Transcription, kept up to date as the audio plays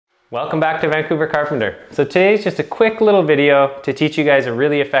Welcome back to Vancouver Carpenter. So today's just a quick little video to teach you guys a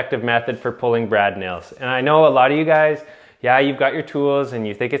really effective method for pulling brad nails. And I know a lot of you guys, yeah, you've got your tools and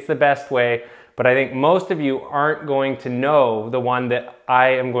you think it's the best way, but I think most of you aren't going to know the one that I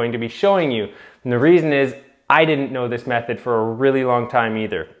am going to be showing you. And the reason is I didn't know this method for a really long time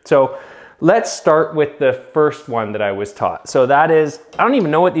either. So let's start with the first one that I was taught. So that is, I don't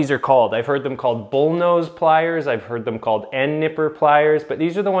even know what these are called. I've heard them called bullnose pliers. I've heard them called end nipper pliers, but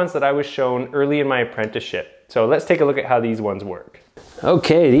these are the ones that I was shown early in my apprenticeship. So let's take a look at how these ones work.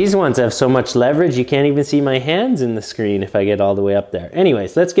 Okay, these ones have so much leverage you can't even see my hands in the screen if I get all the way up there.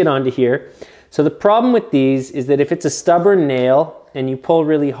 Anyways, let's get on to here. So the problem with these is that if it's a stubborn nail and you pull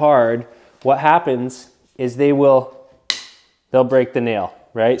really hard, what happens is they'll break the nail.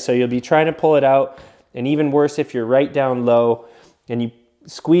 Right? So you'll be trying to pull it out, and even worse if you're right down low and you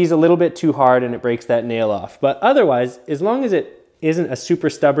squeeze a little bit too hard and it breaks that nail off. But otherwise, as long as it isn't a super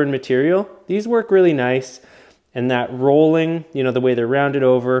stubborn material, these work really nice. And that rolling, you know, the way they're rounded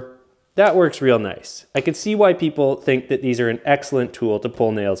over, that works real nice. I can see why people think that these are an excellent tool to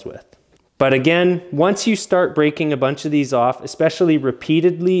pull nails with. But again, once you start breaking a bunch of these off, especially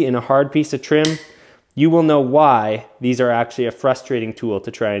repeatedly in a hard piece of trim, you will know why these are actually a frustrating tool to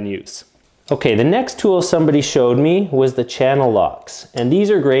try and use. Okay, the next tool somebody showed me was the channel locks. And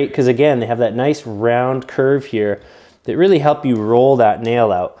these are great because again, they have that nice round curve here that really help you roll that nail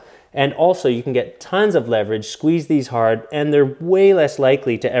out. And also you can get tons of leverage, squeeze these hard, and they're way less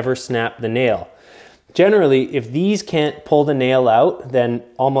likely to ever snap the nail. Generally, if these can't pull the nail out, then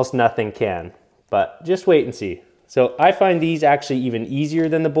almost nothing can. But just wait and see. So I find these actually even easier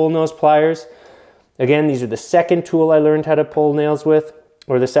than the bullnose pliers. Again, these are the second tool I learned how to pull nails with,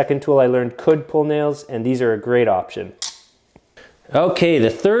 or the second tool I learned could pull nails, and these are a great option. Okay, the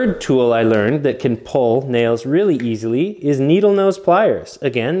third tool I learned that can pull nails really easily is needle nose pliers.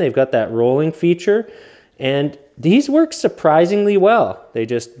 Again, they've got that rolling feature, and these work surprisingly well. They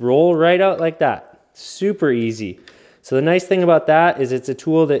just roll right out like that. Super easy. So the nice thing about that is it's a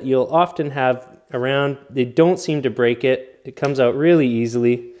tool that you'll often have around. They don't seem to break it. It comes out really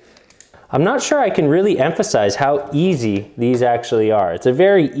easily. I'm not sure I can really emphasize how easy these actually are. It's a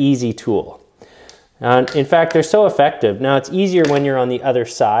very easy tool. And in fact, they're so effective. Now it's easier when you're on the other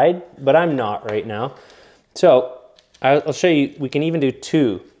side, but I'm not right now. So I'll show you, we can even do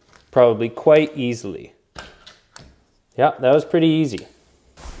two, probably quite easily. Yeah, that was pretty easy.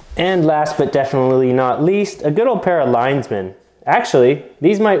 And last but definitely not least, a good old pair of linesmen. Actually,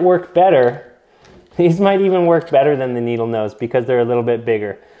 these might work better. These might even work better than the needle nose because they're a little bit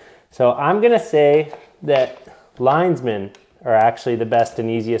bigger. So I'm gonna say that linesmen are actually the best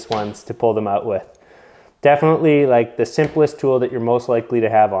and easiest ones to pull them out with. Definitely like the simplest tool that you're most likely to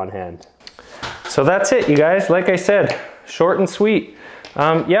have on hand. So that's it, you guys. Like I said, short and sweet.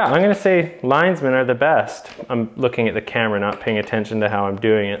 Yeah, I'm gonna say linesmen are the best. I'm looking at the camera, not paying attention to how I'm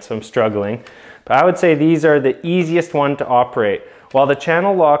doing it, so I'm struggling. But I would say these are the easiest one to operate. While the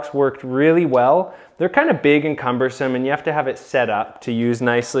channel locks worked really well, they're kind of big and cumbersome and you have to have it set up to use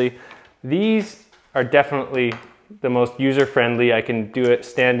nicely. These are definitely the most user-friendly. I can do it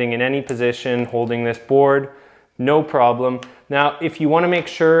standing in any position, holding this board, no problem. Now, if you want to make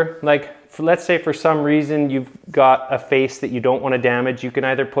sure, like, let's say for some reason you've got a face that you don't want to damage, you can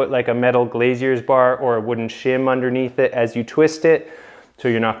either put like a metal glazier's bar or a wooden shim underneath it as you twist it, so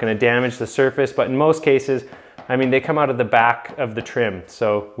you're not going to damage the surface. But in most cases, I mean, they come out of the back of the trim,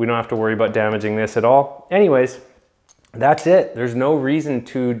 so we don't have to worry about damaging this at all. Anyways, that's it. There's no reason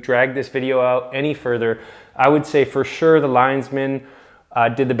to drag this video out any further. I would say for sure the linesmen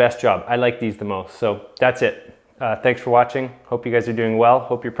did the best job. I like these the most. So that's it. Thanks for watching. Hope you guys are doing well.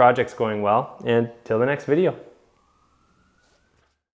 Hope your project's going well. And till the next video.